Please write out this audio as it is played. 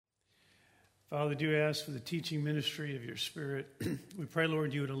Father, do ask for the teaching ministry of your Spirit. We pray,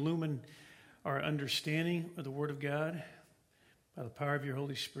 Lord, you would illumine our understanding of the Word of God by the power of your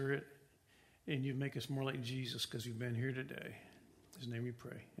Holy Spirit, and you make us more like Jesus because we've been here today. In his name we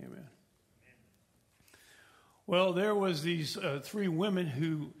pray. Amen. Well, there was these three women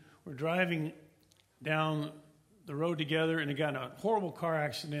who were driving down the road together, and they got in a horrible car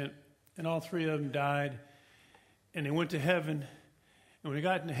accident, and all three of them died, and they went to heaven. And when they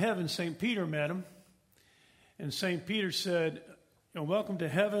got into heaven, St. Peter met them, and St. Peter said, welcome to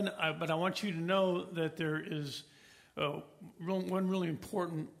heaven, but I want you to know that there is one really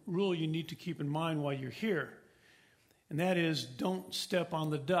important rule you need to keep in mind while you're here, and that is don't step on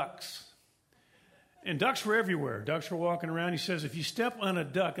the ducks. And ducks were everywhere. Ducks were walking around. He says, if you step on a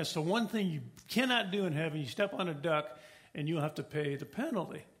duck, that's the one thing you cannot do in heaven. You step on a duck, and you'll have to pay the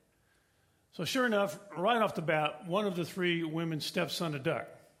penalty. So sure enough, right off the bat, one of the three women steps on a duck.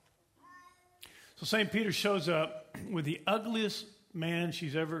 So St. Peter shows up with the ugliest man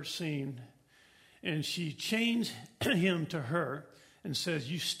she's ever seen, and she chains him to her and says,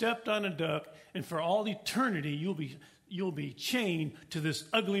 you stepped on a duck, and for all eternity you'll be chained to this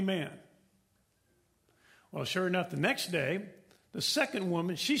ugly man. Well, sure enough, the next day, the second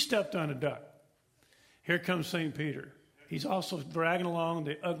woman, she stepped on a duck. Here comes St. Peter. He's also dragging along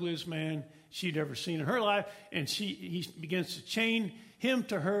the ugliest man she'd ever seen in her life, and he begins to chain him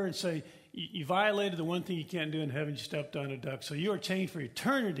to her and say, you violated the one thing you can't do in heaven, you stepped on a duck, so you are chained for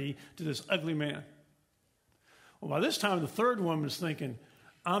eternity to this ugly man. Well, by this time, the third woman is thinking,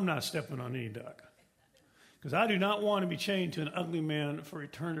 I'm not stepping on any duck, because I do not want to be chained to an ugly man for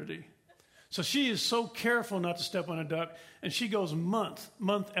eternity. So she is so careful not to step on a duck, and she goes month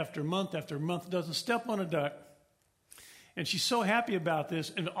after month after month, doesn't step on a duck. And she's so happy about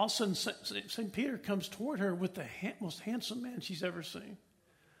this, and all of a sudden St. Peter comes toward her with the most handsome man she's ever seen.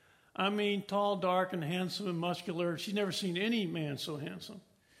 I mean, tall, dark, and handsome and muscular. She's never seen any man so handsome.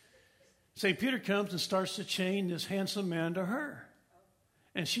 St. Peter comes and starts to chain this handsome man to her.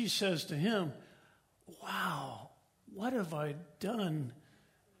 And she says to him, wow, what have I done?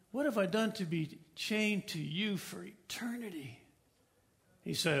 What have I done to be chained to you for eternity?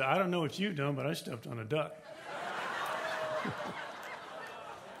 He said, I don't know what you've done, but I stepped on a duck.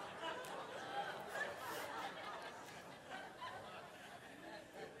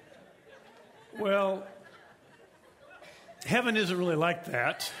 Well, heaven isn't really like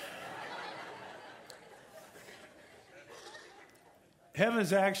that. Heaven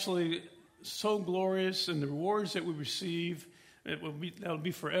is actually so glorious, and the rewards that we receive, that'll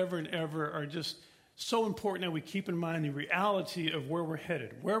be forever and ever, are just so important that we keep in mind the reality of where we're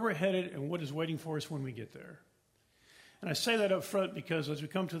headed and what is waiting for us when we get there. And I say that up front because as we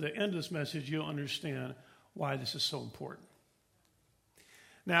come to the end of this message, you'll understand why this is so important.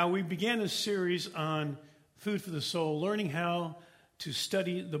 Now, we began this series on Food for the Soul, learning how to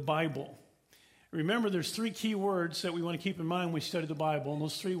study the Bible. Remember, there's three key words that we want to keep in mind when we study the Bible, and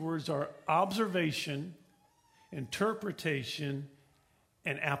those three words are observation, interpretation,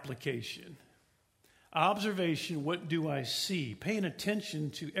 and application. Observation, what do I see? Paying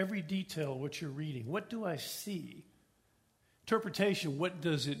attention to every detail of what you're reading. What do I see? Interpretation, what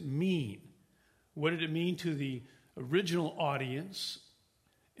does it mean? What did it mean to the original audience?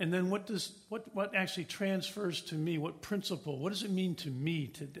 And then what actually transfers to me? What principle? What does it mean to me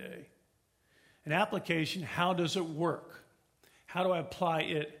today? An application, how does it work? How do I apply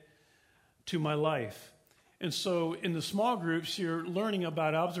it to my life? And so in the small groups, you're learning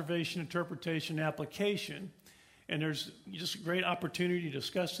about observation, interpretation, and application. And there's just a great opportunity to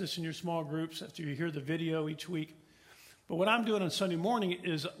discuss this in your small groups after you hear the video each week. But what I'm doing on Sunday morning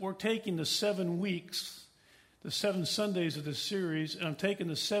is we're taking the 7 weeks, the 7 Sundays of this series, and I'm taking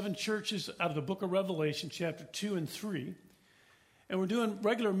the 7 churches out of the book of Revelation, chapter 2 and 3. And we're doing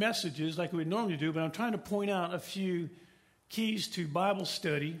regular messages like we normally do, but I'm trying to point out a few keys to Bible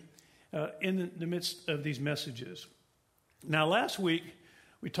study in the midst of these messages. Now, last week,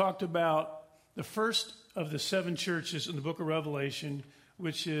 we talked about the first of the 7 churches in the book of Revelation,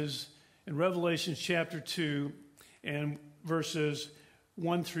 which is in Revelation chapter 2 and verses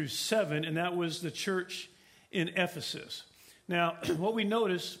 1 through 7, and that was the church in Ephesus. Now, what we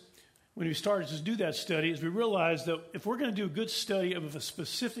noticed when we started to do that study is we realized that if we're going to do a good study of a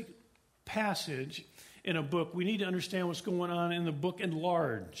specific passage in a book, we need to understand what's going on in the book at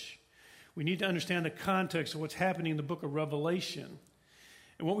large. We need to understand the context of what's happening in the book of Revelation.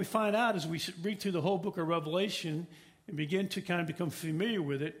 And what we find out as we read through the whole book of Revelation and begin to kind of become familiar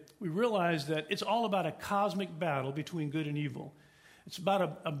with it, we realize that it's all about a cosmic battle between good and evil. It's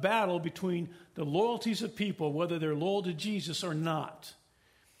about a battle between the loyalties of people, whether they're loyal to Jesus or not.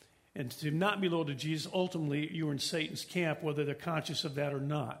 And to not be loyal to Jesus, ultimately, you are in Satan's camp, whether they're conscious of that or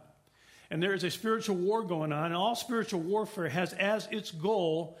not. And there is a spiritual war going on, and all spiritual warfare has as its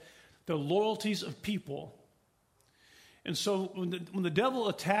goal the loyalties of people. And so when the devil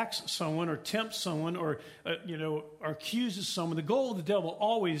attacks someone or tempts someone or accuses someone, the goal of the devil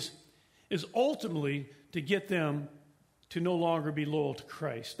always is ultimately to get them to no longer be loyal to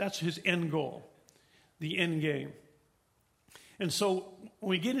Christ. That's his end goal, the end game. And so when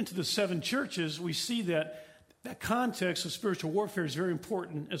we get into the 7 churches, we see that context of spiritual warfare is very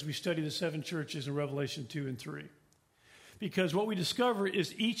important as we study the 7 churches in Revelation 2 and 3. Because what we discover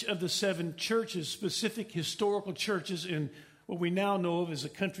is each of the 7 churches, specific historical churches in what we now know of as the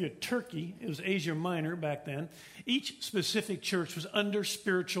country of Turkey, it was Asia Minor back then, each specific church was under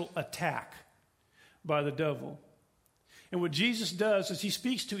spiritual attack by the devil. And what Jesus does is he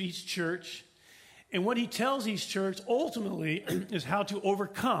speaks to each church, and what he tells each church ultimately is how to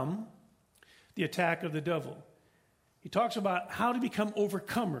overcome the attack of the devil. He talks about how to become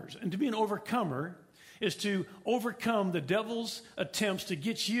overcomers. And to be an overcomer is to overcome the devil's attempts to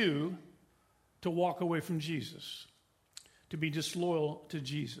get you to walk away from Jesus, to be disloyal to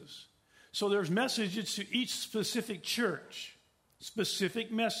Jesus. So there's messages to each specific church,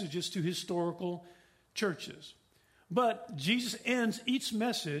 specific messages to historical churches. But Jesus ends each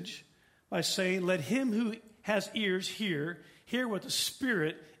message by saying, let him who has ears hear what the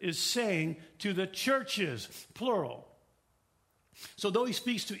Spirit is saying to the churches, plural. So though he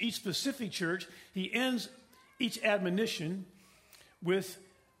speaks to each specific church, he ends each admonition with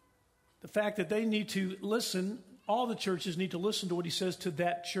the fact that they need to listen, all the churches need to listen to what he says to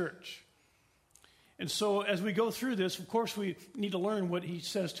that church. And so as we go through this, of course, we need to learn what he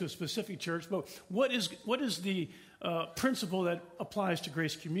says to a specific church, but what is the principle that applies to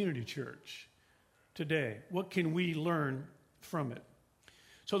Grace Community Church today? What can we learn from it?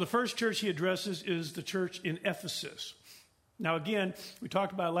 So the first church he addresses is the church in Ephesus. Now again, we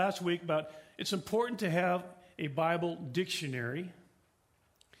talked about last week about it's important to have a Bible dictionary.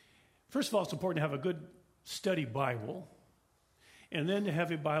 First of all, it's important to have a good study Bible, and then to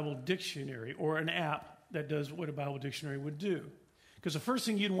have a Bible dictionary or an app that does what a Bible dictionary would do. Because the first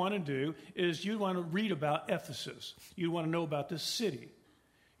thing you'd want to do is you'd want to read about Ephesus. You'd want to know about this city.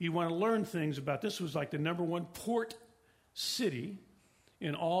 You'd want to learn things about this. Was like the number 1 port city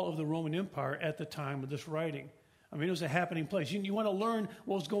in all of the Roman Empire at the time of this writing. I mean, it was a happening place. You want to learn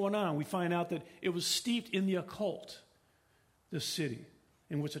what was going on. We find out that it was steeped in the occult, this city,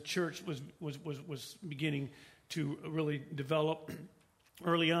 in which a church was beginning to really develop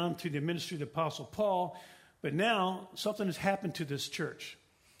early on through the ministry of the Apostle Paul. But now something has happened to this church.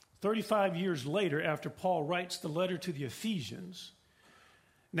 35 years later, after Paul writes the letter to the Ephesians,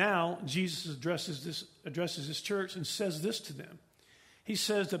 now Jesus addresses this church and says this to them. He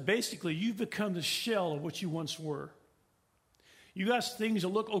says that basically you've become the shell of what you once were. You got things that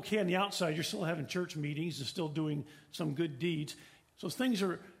look okay on the outside. You're still having church meetings and still doing some good deeds. So things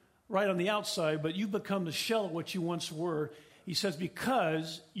are right on the outside, but you've become the shell of what you once were. He says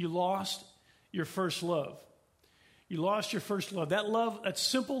because you lost your first love. You lost your first love. That love, that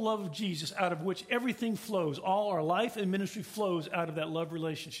simple love of Jesus out of which everything flows. All our life and ministry flows out of that love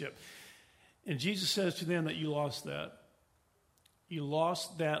relationship. And Jesus says to them that you lost that. You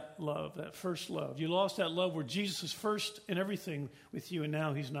lost that love, that first love. You lost that love where Jesus is first in everything with you, and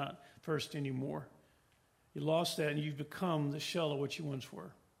now he's not first anymore. You lost that, and you've become the shell of what you once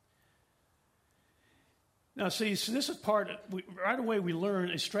were. Now, see, so this is right away we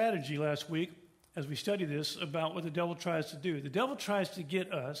learned a strategy last week as we study this about what the devil tries to do. The devil tries to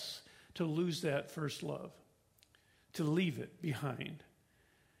get us to lose that first love, to leave it behind.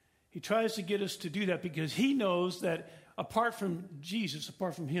 He tries to get us to do that because he knows that apart from Jesus,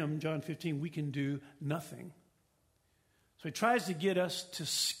 apart from him, John 15, we can do nothing. So he tries to get us to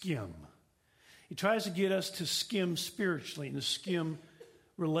skim. He tries to get us to skim spiritually and to skim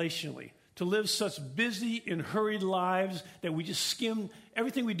relationally, to live such busy and hurried lives that we just skim.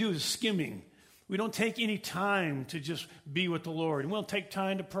 Everything we do is skimming. We don't take any time to just be with the Lord. And we don't take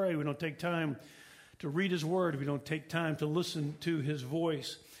time to pray. We don't take time to read his word. We don't take time to listen to his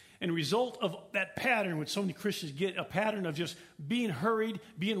voice. And the result of that pattern, which so many Christians get, a pattern of just being hurried,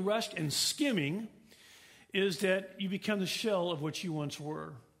 being rushed, and skimming, is that you become the shell of what you once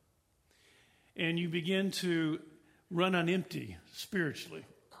were. And you begin to run on empty spiritually.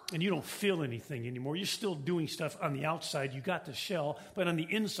 And you don't feel anything anymore. You're still doing stuff on the outside. You got the shell, but on the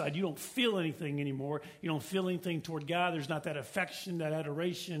inside, you don't feel anything anymore. You don't feel anything toward God. There's not that affection, that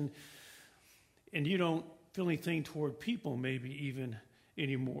adoration. And you don't feel anything toward people, maybe even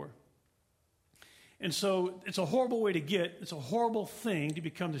anymore. And so it's a horrible way to get. It's a horrible thing to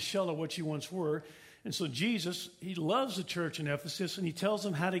become the shell of what you once were. And so Jesus, he loves the church in Ephesus, and he tells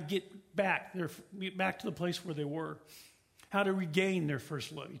them how to get back to the place where they were, how to regain their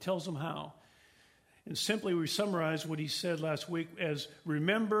first love. He tells them how. And simply we summarize what he said last week as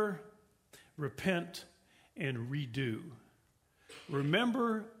remember, repent, and redo.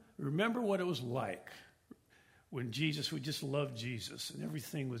 Remember what it was like when we just loved Jesus, and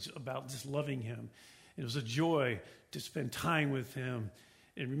everything was about just loving him. It was a joy to spend time with him.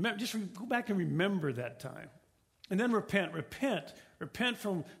 And go back and remember that time. And then repent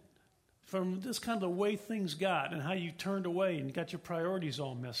from this kind of the way things got and how you turned away and got your priorities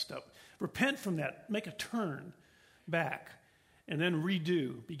all messed up. Repent from that. Make a turn back. And then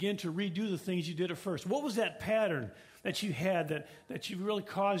redo. Begin to redo the things you did at first. What was that pattern that you had that you really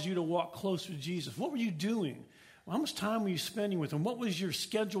caused you to walk closer to Jesus? What were you doing? How much time were you spending with him? What was your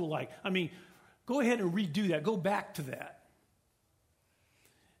schedule like? I mean, go ahead and redo that. Go back to that.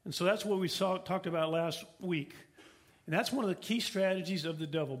 And so that's what we talked about last week. And that's one of the key strategies of the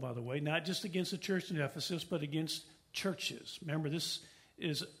devil, by the way, not just against the church in Ephesus, but against churches. Remember, this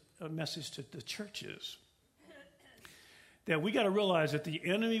is a message to the churches. That we got to realize that the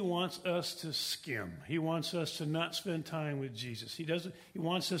enemy wants us to skim. He wants us to not spend time with Jesus. He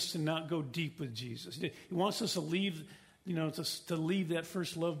wants us to not go deep with Jesus. He wants us to leave, to leave that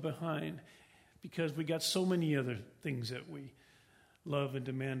first love behind, because we got so many other things that we love and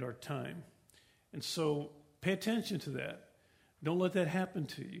demand our time. And so pay attention to that. Don't let that happen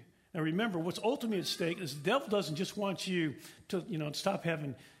to you. Now remember, what's ultimately at stake is the devil doesn't just want you to, stop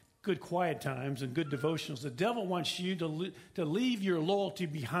having good quiet times and good devotionals. The devil wants you to leave your loyalty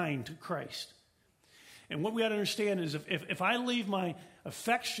behind to Christ. And what we got to understand is if I leave my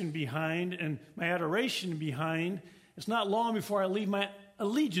affection behind and my adoration behind, it's not long before I leave my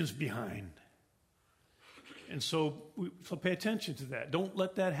allegiance behind. And so pay attention to that. Don't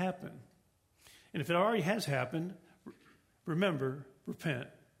let that happen. And if it already has happened, remember, repent,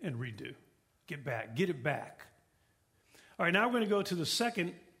 and redo. Get it back. All right, now we're going to go to the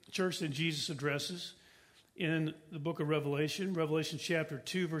second church that Jesus addresses in the book of Revelation, Revelation chapter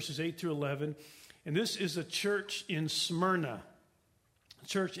 2, verses 8 through 11. And this is a church in Smyrna.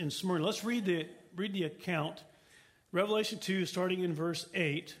 Let's read the account. Revelation 2, starting in verse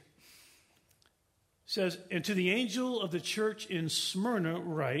 8. Says, and to the angel of the church in Smyrna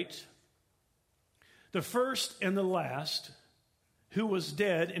write, the first and the last, who was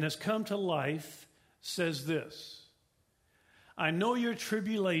dead and has come to life, says this, I know your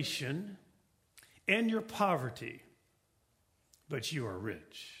tribulation and your poverty, but you are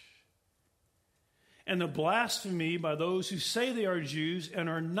rich. And the blasphemy by those who say they are Jews and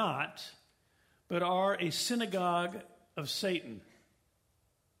are not, but are a synagogue of Satan.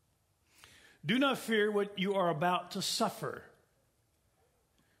 Do not fear what you are about to suffer.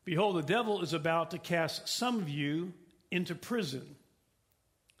 Behold, the devil is about to cast some of you into prison,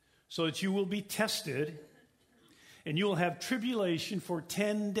 so that you will be tested, and you will have tribulation for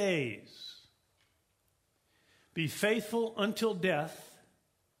 10 days. Be faithful until death,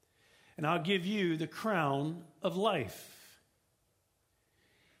 and I'll give you the crown of life.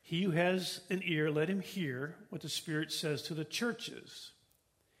 He who has an ear, let him hear what the Spirit says to the churches.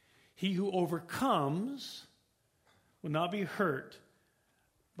 He who overcomes will not be hurt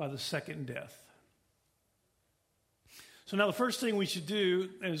by the second death. So now the first thing we should do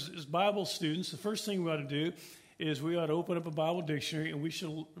as Bible students, the first thing we ought to do is we ought to open up a Bible dictionary and we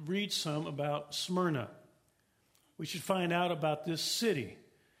should read some about Smyrna. We should find out about this city,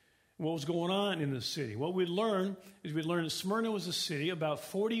 what was going on in this city. What we'd learn is that Smyrna was a city about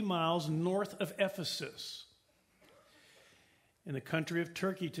 40 miles north of Ephesus, in the country of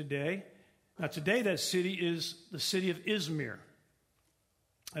Turkey today. Now today that city is the city of Izmir.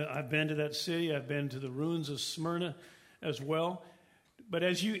 I've been to that city. I've been to the ruins of Smyrna as well. But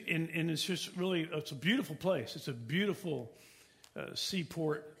and it's just really, it's a beautiful place. It's a beautiful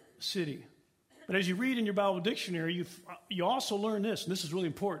seaport city. But as you read in your Bible dictionary, you also learn this, and this is really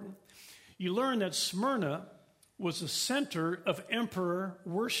important. You learn that Smyrna was the center of emperor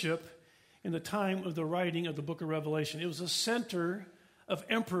worship in the time of the writing of the book of Revelation. It was a center of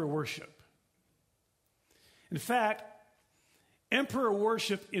emperor worship. In fact, emperor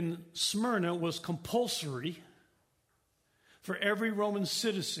worship in Smyrna was compulsory for every Roman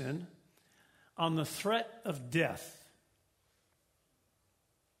citizen on the threat of death.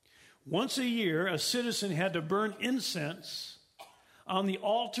 Once a year, a citizen had to burn incense on the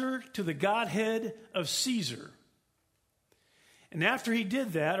altar to the Godhead of Caesar. And after he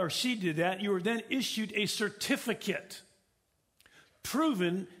did that, or she did that, you were then issued a certificate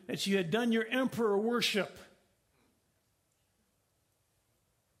proving that you had done your emperor worship.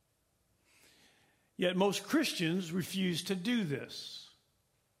 Yet most Christians refuse to do this.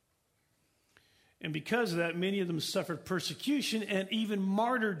 And because of that, many of them suffered persecution and even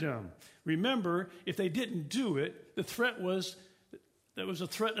martyrdom. Remember, if they didn't do it, the threat was a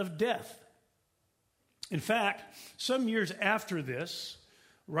threat of death. In fact, some years after this,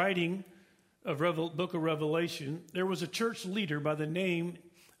 writing of book of Revelation, there was a church leader by the name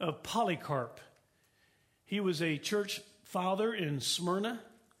of Polycarp. He was a church father in Smyrna,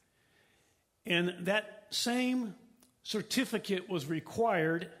 and that same certificate was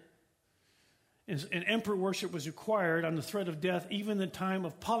required, and emperor worship was required on the threat of death even in the time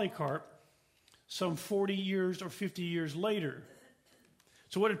of Polycarp, some 40 years or 50 years later.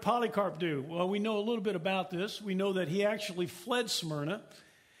 So what did Polycarp do? Well, we know a little bit about this. We know that he actually fled Smyrna,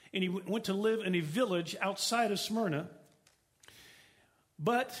 and he went to live in a village outside of Smyrna.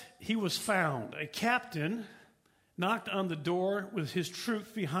 But he was found. A captain knocked on the door with his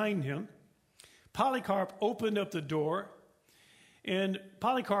troops behind him. Polycarp opened up the door, and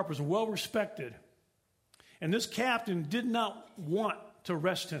Polycarp was well respected. And this captain did not want to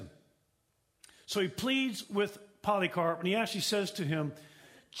arrest him. So he pleads with Polycarp, and he actually says to him,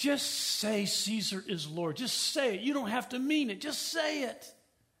 just say Caesar is Lord. Just say it. You don't have to mean it. Just say it.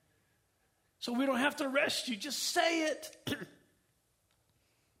 So we don't have to arrest you. Just say it.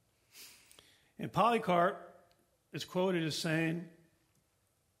 And Polycarp is quoted as saying,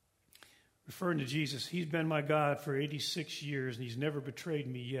 referring to Jesus, he's been my God for 86 years and he's never betrayed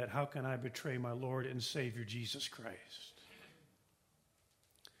me yet. How can I betray my Lord and Savior Jesus Christ?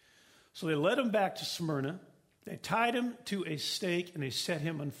 So they led him back to Smyrna. They tied him to a stake and they set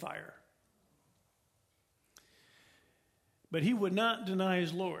him on fire. But he would not deny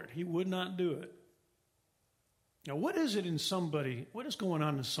his Lord. He would not do it. Now, what is it in somebody, what is going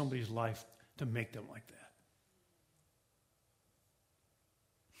on in somebody's life to make them like that?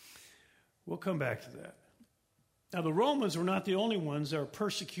 We'll come back to that. Now, the Romans were not the only ones that were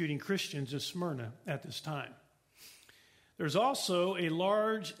persecuting Christians in Smyrna at this time. There's also a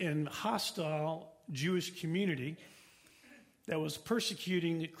large and hostile Jewish community that was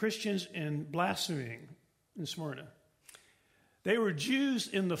persecuting Christians and blaspheming in Smyrna. They were Jews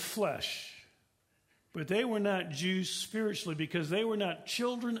in the flesh, but they were not Jews spiritually because they were not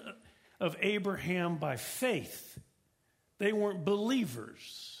children of Abraham by faith. They weren't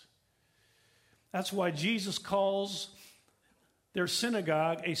believers. That's why Jesus calls their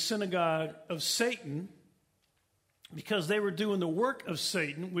synagogue a synagogue of Satan, because they were doing the work of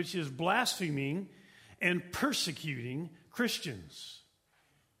Satan, which is blaspheming and persecuting Christians.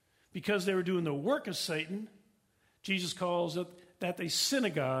 Because they were doing the work of Satan, Jesus calls it that a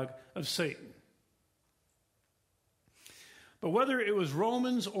synagogue of Satan. But whether it was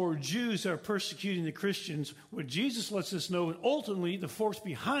Romans or Jews that are persecuting the Christians, what Jesus lets us know, and ultimately the force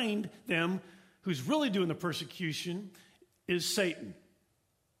behind them who's really doing the persecution is Satan.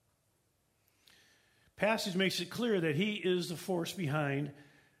 Passage makes it clear that he is the force behind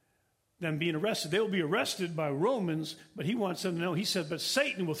them being arrested. They will be arrested by Romans, but he wants them to know, he said, but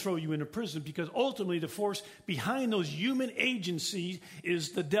Satan will throw you into prison because ultimately the force behind those human agencies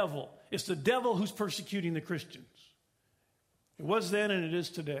is the devil. It's the devil who's persecuting the Christians. It was then and it is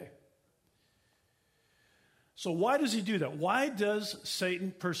today. So why does he do that? Why does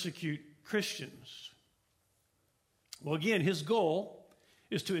Satan persecute Christians? Well, again, his goal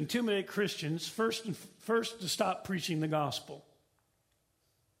is to intimidate Christians, first to stop preaching the gospel.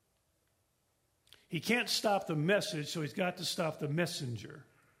 He can't stop the message, so he's got to stop the messenger.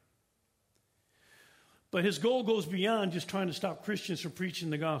 But his goal goes beyond just trying to stop Christians from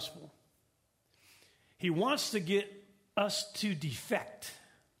preaching the gospel. He wants to get us to defect.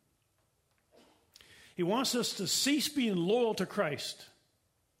 He wants us to cease being loyal to Christ.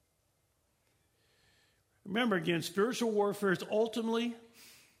 Remember again, spiritual warfare is ultimately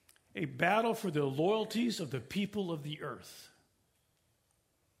a battle for the loyalties of the people of the earth.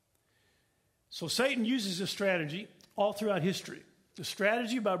 So Satan uses this strategy all throughout history. The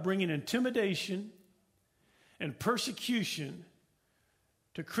strategy by bringing intimidation and persecution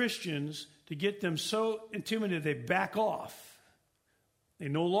to Christians to get them so intimidated they back off. They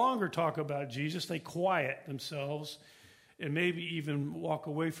no longer talk about Jesus. They quiet themselves and maybe even walk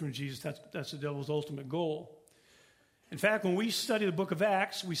away from Jesus. That's the devil's ultimate goal. In fact, when we study the book of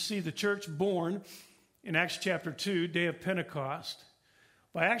Acts, we see the church born in Acts chapter 2, day of Pentecost.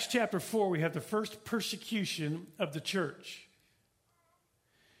 By Acts chapter 4, we have the first persecution of the church.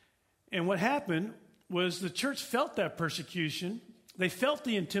 And what happened was the church felt that persecution. They felt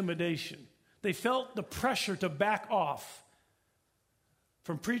the intimidation. They felt the pressure to back off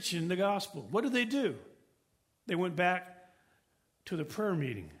from preaching the gospel. What did they do? They went back to the prayer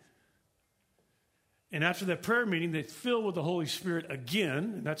meeting. And after that prayer meeting, they filled with the Holy Spirit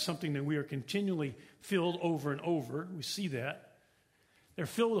again, and that's something that we are continually filled over and over. We see that. They're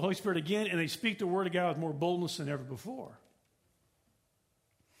filled with the Holy Spirit again, and they speak the word of God with more boldness than ever before.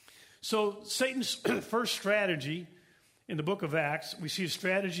 So Satan's first strategy in the book of Acts, we see a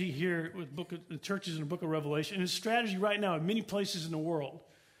strategy here with the churches in the book of Revelation, and his strategy right now in many places in the world,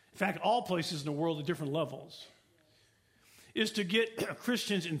 in fact, all places in the world at different levels, is to get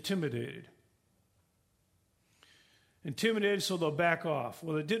Christians intimidated. Intimidated so they'll back off.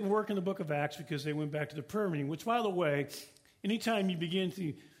 Well, it didn't work in the book of Acts because they went back to the prayer meeting, which, by the way, anytime you begin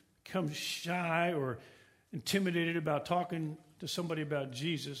to become shy or intimidated about talking to somebody about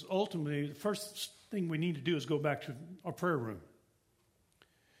Jesus, ultimately, the first thing we need to do is go back to our prayer room.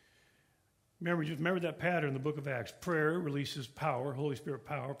 Remember that pattern in the book of Acts. Prayer releases power, Holy Spirit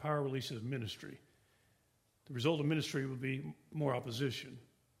power. Power releases ministry. The result of ministry will be more opposition.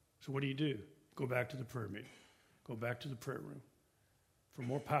 So what do? Go back to the prayer meeting. Go back to the prayer room for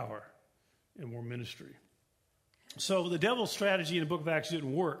more power and more ministry. So the devil's strategy in the book of Acts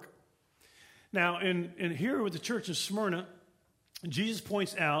didn't work. Now, in here with the church of Smyrna, Jesus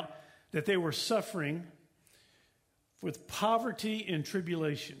points out that they were suffering with poverty and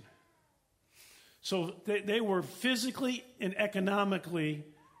tribulation. So they were physically and economically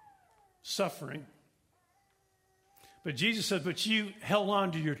suffering. But Jesus says, but you held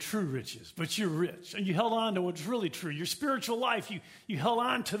on to your true riches, but you're rich. And you held on to what's really true. Your spiritual life, you held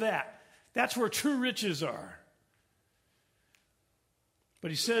on to that. That's where true riches are. But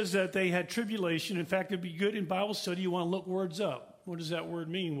he says that they had tribulation. In fact, it'd be good in Bible study, you want to look words up. What does that word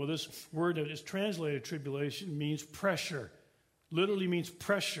mean? Well, this word that is translated tribulation means pressure. Literally means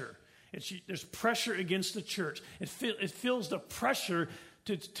pressure. There's pressure against the church. It feels the pressure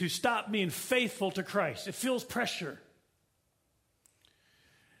to stop being faithful to Christ. It feels pressure.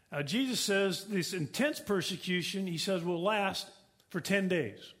 Jesus says this intense persecution, he says, will last for 10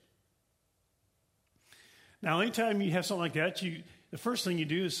 days. Now, anytime you have something like that, the first thing you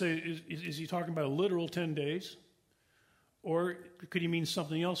do is say, is he talking about a literal 10 days? Or could he mean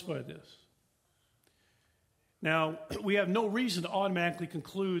something else by this? Now, we have no reason to automatically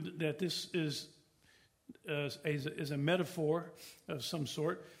conclude that this is a metaphor of some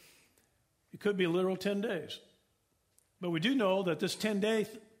sort. It could be a literal 10 days. But we do know that this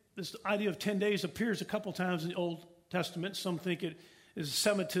idea of 10 days appears a couple times in the Old Testament. Some think it is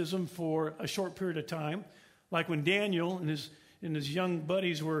Semitism for a short period of time, like when Daniel and his young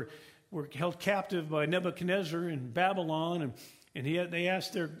buddies were held captive by Nebuchadnezzar in Babylon, and they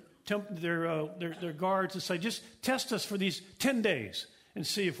asked their guards to say, just test us for these 10 days and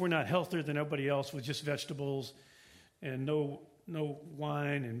see if we're not healthier than everybody else with just vegetables and no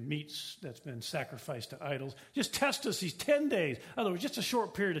wine and meats that's been sacrificed to idols. Just test us these 10 days. In other words, just a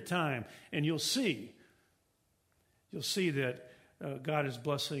short period of time, and you'll see that God is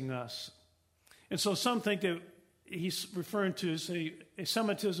blessing us. And so some think that he's referring to as a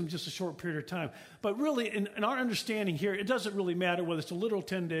Semitism, just a short period of time. But really, in our understanding here, it doesn't really matter whether it's a literal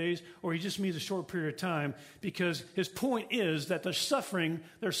 10 days or he just means a short period of time, because his point is that their suffering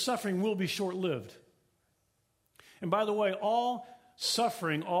will be short-lived. And by the way, all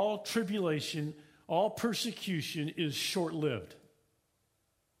suffering, all tribulation, all persecution is short-lived.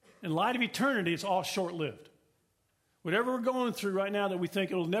 In light of eternity, it's all short-lived. Whatever we're going through right now that we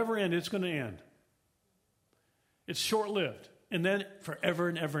think it'll never end, it's going to end. It's short-lived. And then forever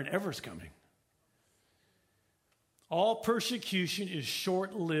and ever and ever is coming. All persecution is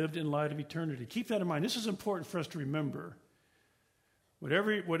short-lived in light of eternity. Keep that in mind. This is important for us to remember.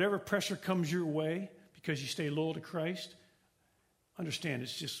 Whatever pressure comes your way because you stay loyal to Christ, understand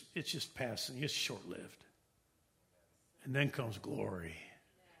it's just passing. It's short-lived. And then comes glory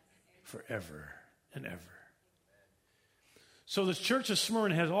forever and ever. So the church of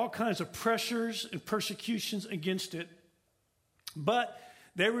Smyrna has all kinds of pressures and persecutions against it, but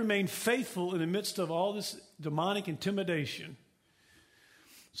they remain faithful in the midst of all this demonic intimidation.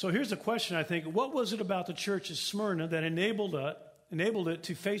 So here's the question, I think. What was it about the church of Smyrna that enabled it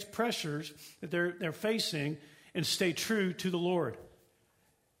to face pressures that they're facing and stay true to the Lord?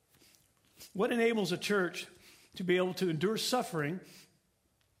 What enables a church to be able to endure suffering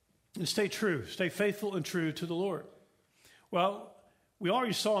and stay faithful and true to the Lord? Well, we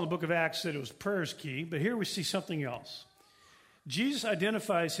already saw in the book of Acts that it was prayer is key, but here we see something else. Jesus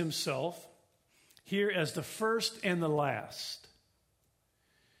identifies himself here as the first and the last.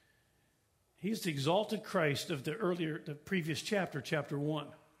 He's the exalted Christ of the previous chapter 1.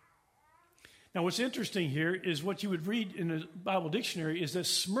 Now, what's interesting here is what you would read in the Bible dictionary is that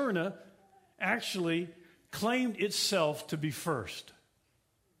Smyrna actually claimed itself to be first.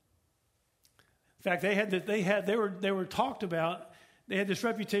 In fact, they were talked about. They had this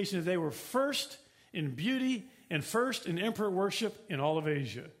reputation that they were first in beauty and first in emperor worship in all of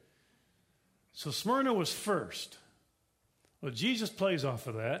Asia. So Smyrna was first. Well, Jesus plays off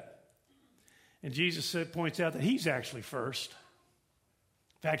of that. And Jesus points out that he's actually first.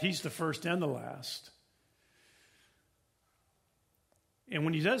 In fact, he's the first and the last. And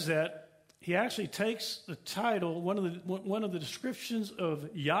when he does that, he actually takes the title, one of the descriptions of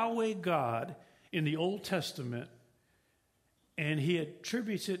Yahweh God in the Old Testament, and he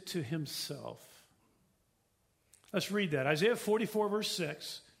attributes it to himself. Let's read that. Isaiah 44, verse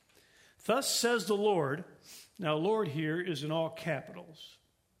 6. Thus says the Lord. Now, Lord here is in all capitals.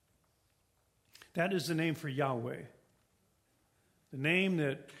 That is the name for Yahweh. The name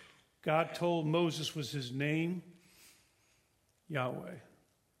that God told Moses was his name, Yahweh.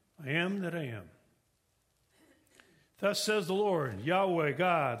 I am that I am. Thus says the Lord, Yahweh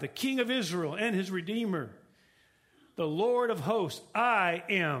God, the King of Israel and his Redeemer, the Lord of hosts. I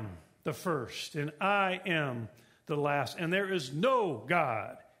am the first and I am the last, and there is no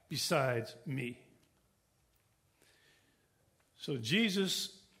God besides me. So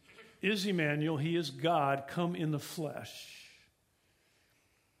Jesus is Emmanuel. He is God come in the flesh.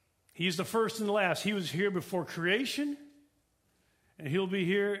 He is the first and the last. He was here before creation, and he'll be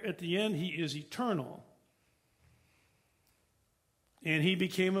here at the end. He is eternal. And he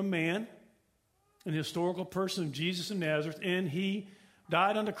became a man, an historical person of Jesus of Nazareth, and he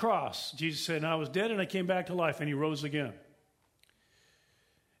died on the cross. Jesus said, and I was dead and I came back to life, and he rose again.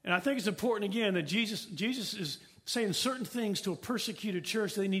 And I think it's important, again, that Jesus is saying certain things to a persecuted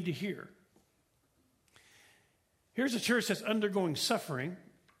church they need to hear. Here's a church that's undergoing suffering,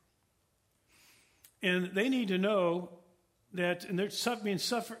 and they need to know that, and they're suffering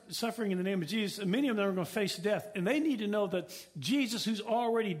in the name of Jesus, and many of them are going to face death. And they need to know that Jesus, who's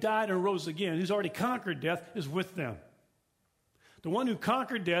already died and rose again, who's already conquered death, is with them. The one who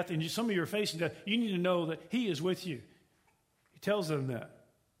conquered death, and some of you are facing death, you need to know that he is with you. He tells them that.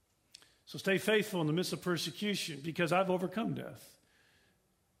 So stay faithful in the midst of persecution, because I've overcome death.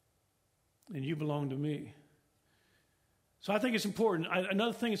 And you belong to me. So I think it's important.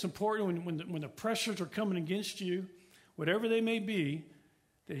 Another thing that's important when the pressures are coming against you, whatever they may be,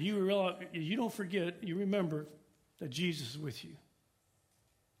 that you realize, you don't forget, you remember that Jesus is with you.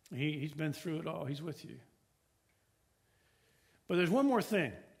 He's been through it all. He's with you. But there's one more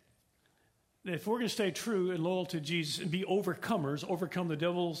thing. That if we're going to stay true and loyal to Jesus and be overcomers, overcome the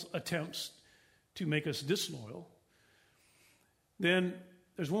devil's attempts to make us disloyal, then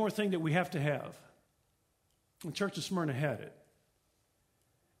there's one more thing that we have to have. The Church of Smyrna had it.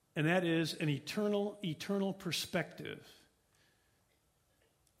 And that is an eternal perspective.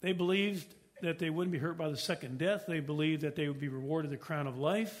 They believed that they wouldn't be hurt by the second death. They believed that they would be rewarded the crown of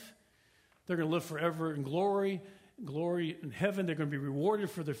life. They're going to live forever in glory in heaven. They're going to be rewarded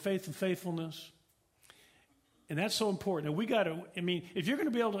for their faith and faithfulness. And that's so important. And if you're going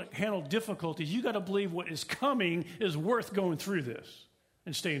to be able to handle difficulties, you got to believe what is coming is worth going through this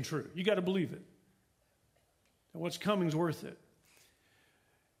and staying true. You got to believe it. And what's coming is worth it.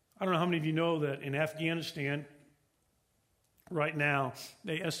 I don't know how many of you know that in Afghanistan, right now,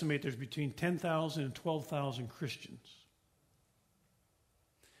 they estimate there's between 10,000 and 12,000 Christians.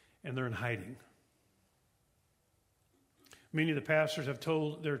 And they're in hiding. Many of the pastors have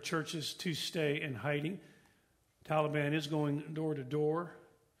told their churches to stay in hiding. Taliban is going door to door.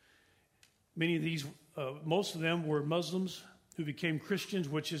 Many of these, most of them were Muslims who became Christians,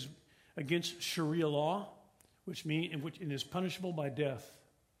 which is against Sharia law, which is punishable by death.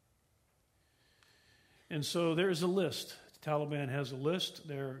 And so there is a list. The Taliban has a list.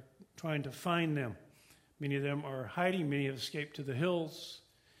 They're trying to find them. Many of them are hiding. Many have escaped to the hills,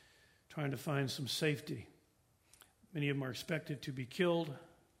 trying to find some safety. Many of them are expected to be killed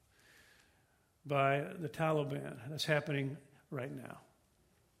by the Taliban. That's happening right now.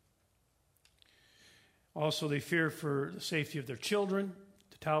 Also, they fear for the safety of their children.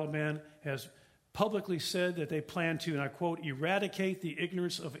 The Taliban has publicly said that they plan to, and I quote, eradicate the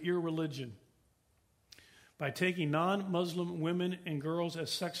ignorance of irreligion by taking non-Muslim women and girls as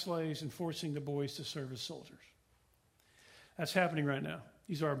sex slaves and forcing the boys to serve as soldiers. That's happening right now.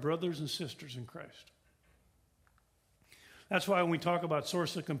 These are our brothers and sisters in Christ. That's why when we talk about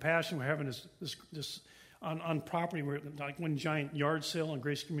source of compassion, we're having this on property, where like one giant yard sale on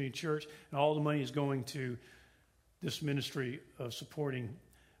Grace Community Church, and all the money is going to this ministry of supporting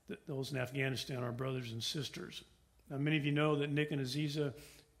those in Afghanistan, our brothers and sisters. Now, many of you know that Nick and Aziza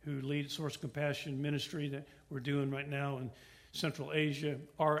who lead Source of Compassion ministry that we're doing right now in Central Asia,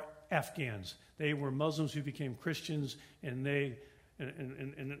 are Afghans. They were Muslims who became Christians, and they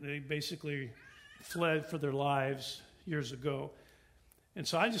basically fled for their lives years ago. And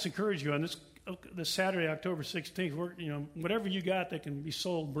so I just encourage you on this Saturday, October 16th, whatever you got that can be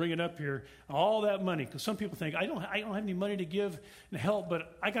sold, bring it up here. All that money, because some people think, I don't have any money to give and help,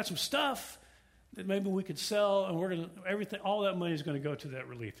 but I got some stuff that maybe we could sell, and all that money is going to go to that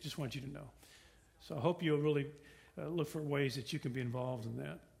relief. Just want you to know. So I hope you'll really look for ways that you can be involved in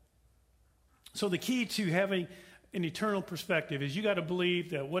that. So the key to having an eternal perspective is you got to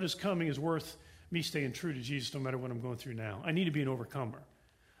believe that what is coming is worth me staying true to Jesus no matter what I'm going through now. I need to be an overcomer.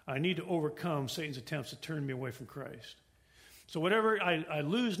 I need to overcome Satan's attempts to turn me away from Christ. So whatever I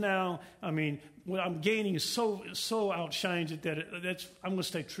lose now, what I'm gaining is so outshines it that I'm going to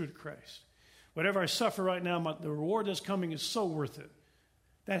stay true to Christ. Whatever I suffer right now, the reward that's coming is so worth it.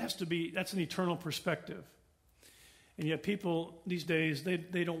 That's an eternal perspective. And yet people these days,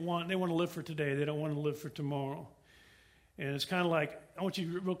 they want to live for today. They don't want to live for tomorrow. And it's kind of like, I want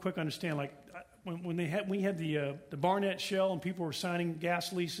you to real quick understand, like when we had the Barnett Shell and people were signing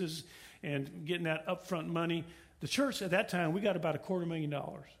gas leases and getting that upfront money, the church at that time, we got about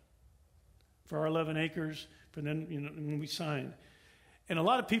 $250,000 for our 11 acres. For then, when we signed. And a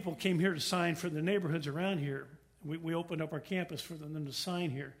lot of people came here to sign for the neighborhoods around here. We opened up our campus for them to sign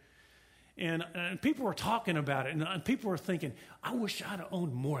here. And people were talking about it, and people were thinking, I wish I'd have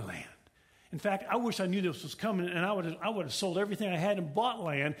owned more land. In fact, I wish I knew this was coming, and I would have sold everything I had and bought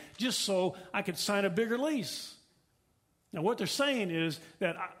land just so I could sign a bigger lease. Now, what they're saying is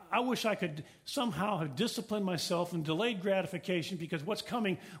that I wish I could somehow have disciplined myself and delayed gratification, because what's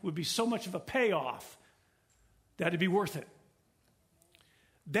coming would be so much of a payoff that it'd be worth it.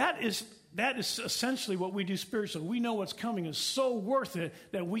 That is essentially what we do spiritually. We know what's coming is so worth it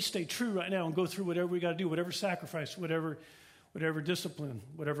that we stay true right now and go through whatever we got to do, whatever sacrifice, whatever discipline,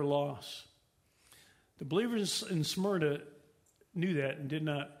 whatever loss. The believers in Smyrna knew that and did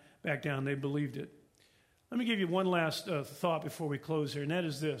not back down. They believed it. Let me give you one last thought before we close here, and that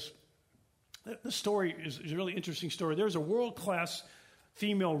is this. The story is a really interesting story. There's a world-class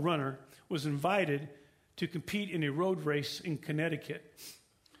female runner was invited to compete in a road race in Connecticut.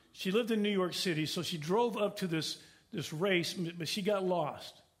 She lived in New York City, so she drove up to this race, but she got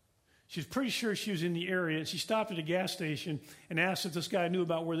lost. She was pretty sure she was in the area, and she stopped at a gas station and asked if this guy knew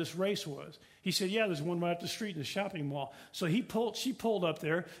about where this race was. He said, yeah, there's one right up the street in the shopping mall. So she pulled up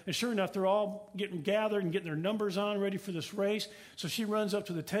there, and sure enough, they're all getting gathered and getting their numbers on, ready for this race. So she runs up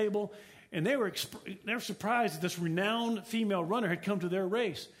to the table, and they were surprised that this renowned female runner had come to their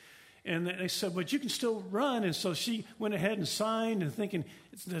race. And they said, but you can still run. And so she went ahead and signed, and thinking,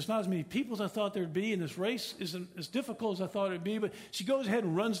 there's not as many people as I thought there'd be, and this race isn't as difficult as I thought it'd be. But she goes ahead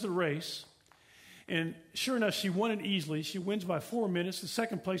and runs the race. And sure enough, she won it easily. She wins by 4 minutes. The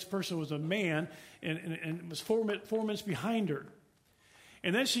second place person was a man, and was 4 minutes behind her.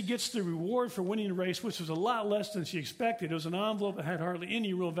 And then she gets the reward for winning the race, which was a lot less than she expected. It was an envelope that had hardly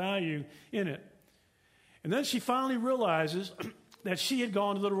any real value in it. And then she finally realizes that she had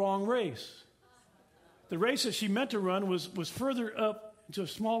gone to the wrong race. The race that she meant to run was further up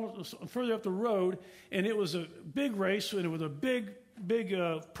further up the road, and it was a big race, and it was a big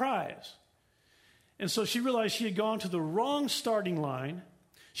prize. And so she realized she had gone to the wrong starting line.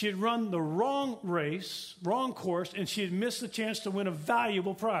 She had run the wrong race, wrong course, and she had missed the chance to win a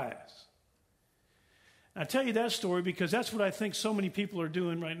valuable prize. I tell you that story because that's what I think so many people are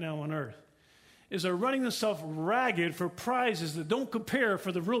doing right now on earth, is they're running themselves ragged for prizes that don't compare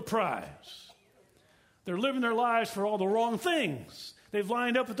for the real prize. They're living their lives for all the wrong things. They've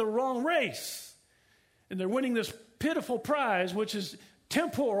lined up at the wrong race. And they're winning this pitiful prize, which is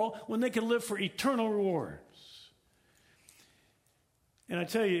temporal, when they can live for eternal rewards. And I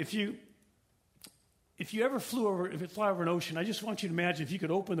tell you, if you fly over an ocean, I just want you to imagine if you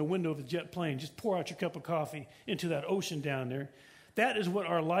could open the window of a jet plane, just pour out your cup of coffee into that ocean down there. That is what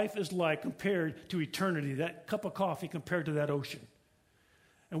our life is like compared to eternity, that cup of coffee compared to that ocean.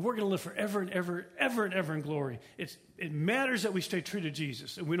 And we're going to live forever and ever, ever and ever in glory. It matters that we stay true to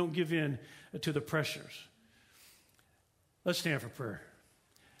Jesus and we don't give in to the pressures. Let's stand for prayer.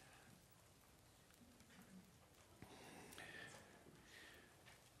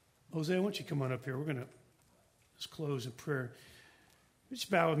 Jose, why don't you come on up here? We're going to just close in prayer. Just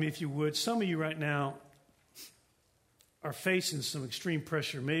bow with me if you would. Some of you right now are facing some extreme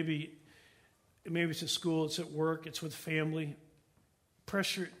pressure. Maybe it's at school, it's at work, it's with family.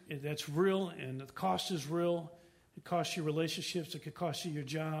 Pressure that's real, and the cost is real. It costs you relationships. It could cost you your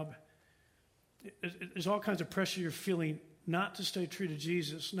job. There's all kinds of pressure you're feeling not to stay true to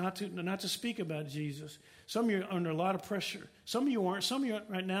Jesus, not to speak about Jesus. Some of you are under a lot of pressure. Some of you aren't. Some of you aren't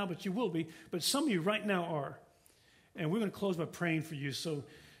right now, but you will be. But some of you right now are. And we're going to close by praying for you. So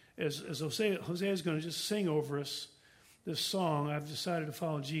as Hosea is going to just sing over us this song, I've decided to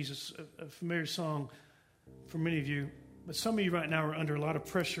follow Jesus, a familiar song for many of you. But some of you right now are under a lot of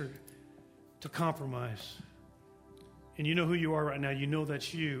pressure to compromise. And you know who you are right now. You know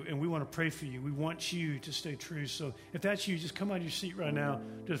that's you. And we want to pray for you. We want you to stay true. So if that's you, just come out of your seat right now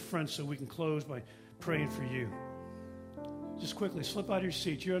to the front so we can close by praying for you. Just quickly, slip out of your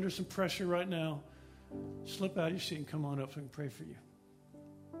seat. You're under some pressure right now. Slip out of your seat and come on up so we can pray for you.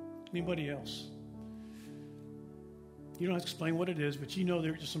 Anybody else? You don't have to explain what it is, but you know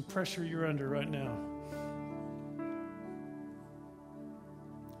there's just some pressure you're under right now.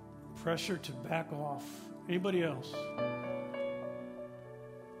 Pressure to back off. Anybody else?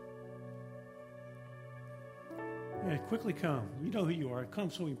 Yeah, quickly come. You know who you are. Come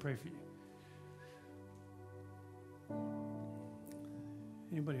so we can pray for you.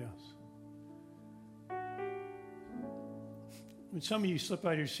 Anybody else? When some of you slip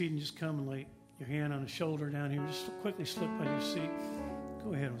out of your seat and just come and lay your hand on a shoulder down here, just quickly slip out of your seat.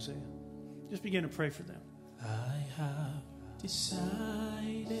 Go ahead, Hosea. Just begin to pray for them. I have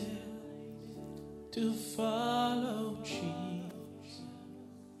decided to follow Jesus.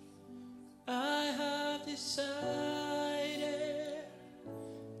 I have decided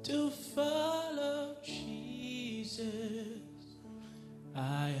to follow Jesus.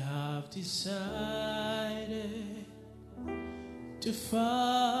 I have decided to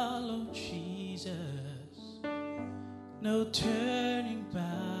follow Jesus. No turning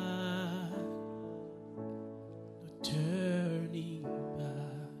back. No turning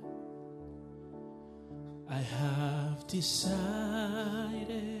back. I have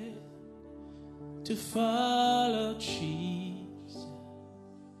decided to follow Jesus.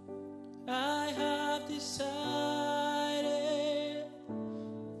 I have decided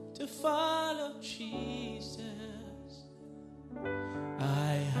to follow Jesus.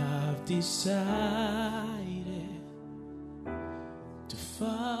 I have decided to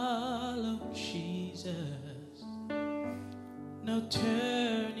follow Jesus. No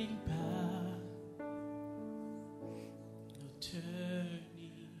turning back. No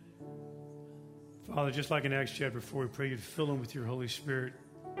turning. Father, just like in Acts chapter 4, we pray you to fill them with your Holy Spirit.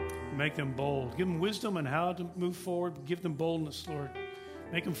 Make them bold. Give them wisdom on how to move forward. Give them boldness, Lord.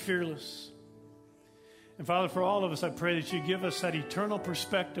 Make them fearless. And Father, for all of us, I pray that you give us that eternal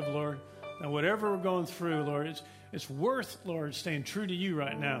perspective, Lord, that whatever we're going through, Lord, it's worth, Lord, staying true to you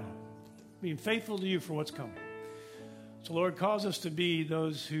right now, being faithful to you for what's coming. So, Lord, cause us to be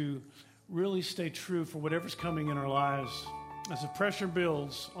those who really stay true for whatever's coming in our lives. As the pressure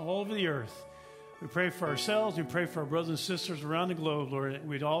builds all over the earth, we pray for ourselves, we pray for our brothers and sisters around the globe, Lord, that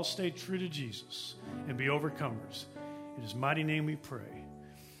we'd all stay true to Jesus and be overcomers. In his mighty name we pray.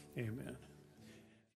 Amen.